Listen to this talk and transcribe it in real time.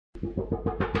What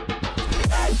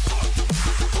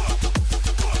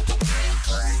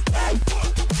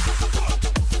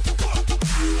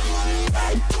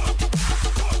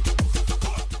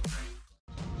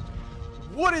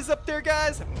is up there,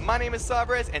 guys? My name is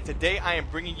Sovrez, and today I am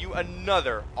bringing you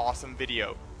another awesome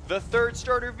video. The third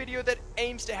starter video that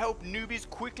aims to help newbies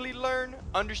quickly learn,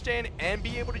 understand, and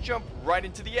be able to jump right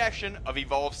into the action of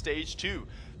Evolve Stage 2,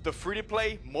 the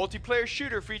free-to-play multiplayer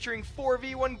shooter featuring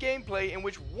 4v1 gameplay in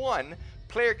which one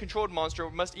player-controlled monster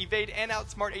must evade and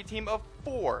outsmart a team of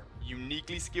 4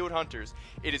 uniquely skilled hunters.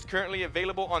 It is currently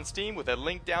available on Steam with a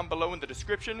link down below in the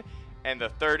description, and the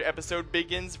third episode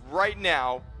begins right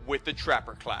now with the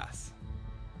Trapper class.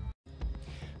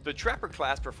 The Trapper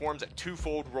class performs a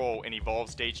twofold role in Evolve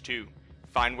Stage 2.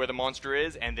 Find where the monster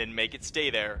is and then make it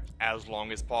stay there as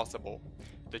long as possible.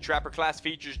 The Trapper class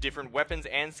features different weapons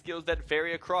and skills that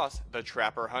vary across the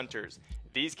Trapper Hunters.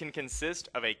 These can consist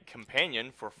of a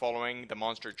companion for following the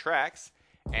monster tracks,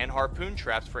 and harpoon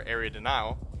traps for area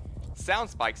denial, sound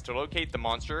spikes to locate the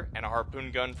monster and a harpoon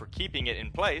gun for keeping it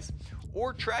in place,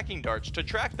 or tracking darts to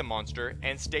track the monster,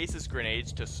 and stasis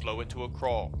grenades to slow it to a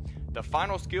crawl. The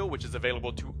final skill, which is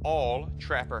available to all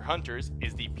Trapper Hunters,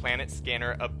 is the Planet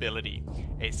Scanner ability,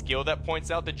 a skill that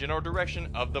points out the general direction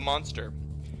of the monster.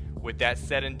 With that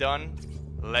said and done,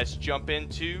 let's jump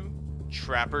into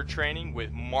Trapper training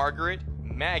with Margaret,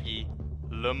 Maggie,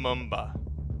 Lumumba.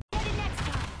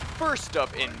 First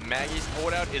up in Maggie's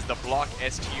holdout is the Block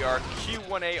STR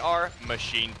Q1AR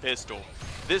machine pistol.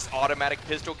 This automatic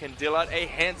pistol can deal out a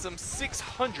handsome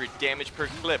 600 damage per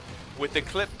clip, with the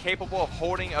clip capable of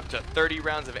holding up to 30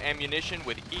 rounds of ammunition,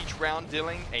 with each round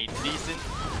dealing a decent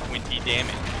 20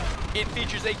 damage. It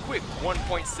features a quick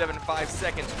 1.75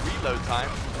 seconds reload time,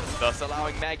 thus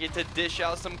allowing Maggie to dish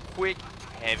out some quick,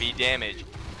 heavy damage.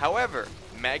 However,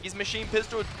 Maggie's machine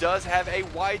pistol does have a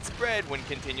wide spread when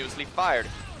continuously fired,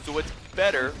 so it's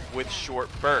better with short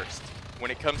bursts. When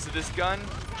it comes to this gun,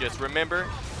 just remember,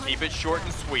 keep it short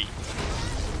and sweet.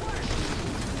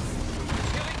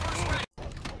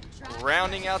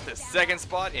 Rounding out the second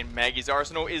spot in Maggie's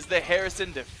arsenal is the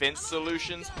Harrison Defense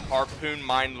Solutions Harpoon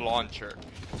Mine Launcher.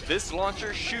 This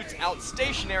launcher shoots out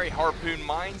stationary harpoon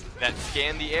mines that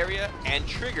scan the area and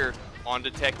trigger on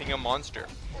detecting a monster.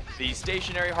 These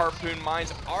stationary harpoon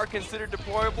mines are considered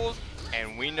deployables,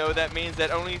 and we know that means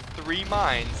that only 3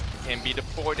 mines can be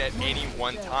deployed at any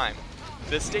one time.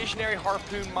 The stationary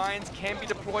harpoon mines can be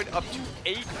deployed up to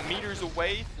 8 meters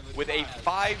away with a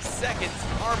 5 seconds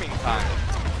arming time.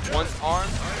 Once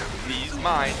armed, these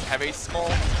mines have a small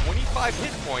 25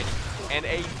 hit points and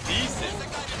a decent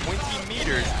 20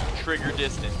 meters trigger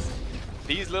distance.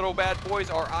 These little bad boys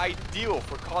are ideal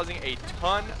for causing a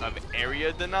ton of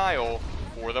area denial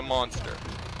for the monster.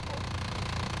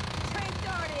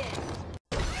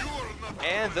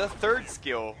 And the third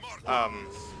skill,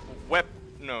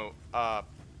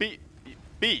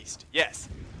 Beast, yes.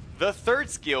 The third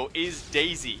skill is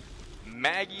Daisy,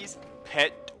 Maggie's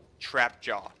pet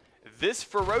trapjaw. This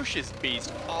ferocious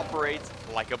beast operates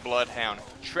like a bloodhound,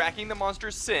 tracking the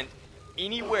monster's scent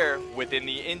anywhere within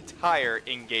the entire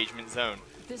engagement zone.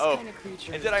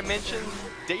 And did I mention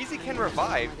Daisy can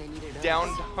revive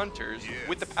downed hunters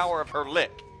with the power of her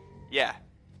lick? Yeah,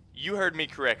 you heard me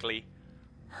correctly.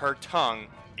 Her tongue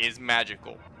is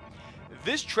magical.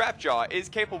 This trapjaw is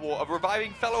capable of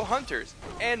reviving fellow hunters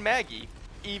and Maggie,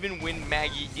 even when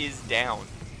Maggie is down.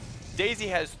 Daisy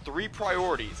has 3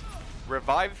 priorities: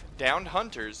 revive downed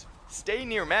hunters, stay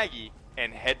near Maggie,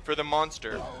 and head for the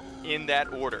monster, in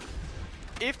that order.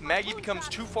 If Maggie becomes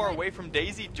too far away from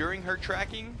Daisy during her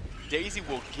tracking, Daisy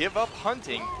will give up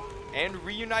hunting and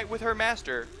reunite with her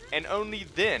master, and only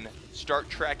then start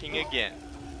tracking again.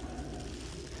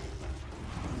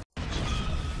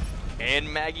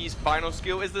 And Maggie's final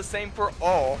skill is the same for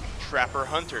all Trapper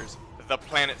Hunters, the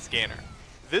Planet Scanner.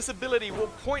 This ability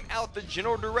will point out the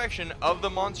general direction of the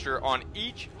monster on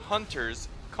each hunter's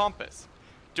compass.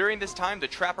 During this time, the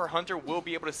Trapper Hunter will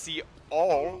be able to see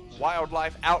all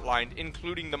wildlife outlined,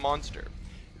 including the monster.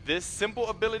 This simple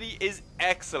ability is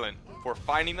excellent for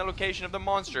finding the location of the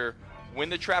monster when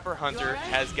the Trapper Hunter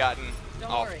has gotten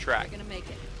off track.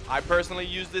 I personally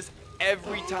use this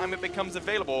every time it becomes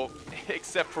available,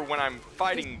 except for when I'm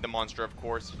fighting the monster, of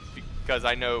course, because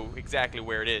I know exactly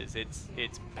where it is.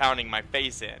 It's pounding my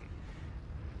face in.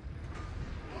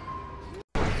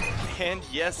 And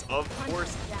yes, of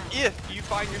course, if you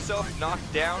find yourself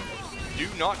knocked down, do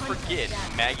not forget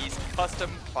Maggie's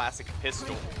custom classic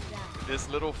pistol. This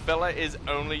little fella is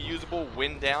only usable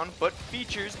when down, but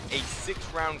features a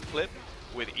 6-round clip,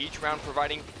 with each round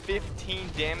providing 15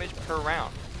 damage per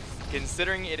round.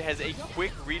 Considering it has a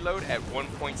quick reload at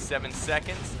 1.7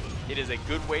 seconds, it is a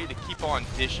good way to keep on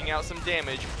dishing out some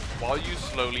damage while you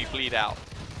slowly bleed out.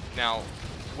 Now,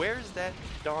 where's that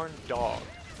darn dog?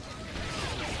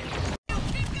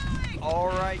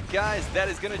 Alright guys, that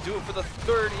is going to do it for the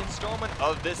third installment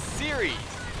of this series.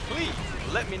 Please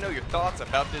let me know your thoughts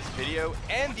about this video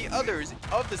and the others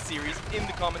of the series in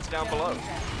the comments down below.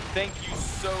 Thank you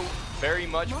so very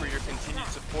much for your continued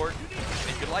support. And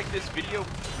if you like this video,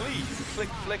 please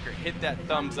click or hit that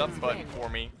thumbs up button for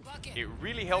me. It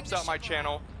really helps out my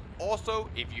channel. Also,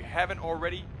 if you haven't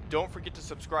already, don't forget to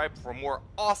subscribe for more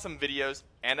awesome videos.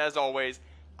 And as always,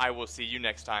 I will see you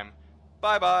next time.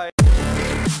 Bye bye.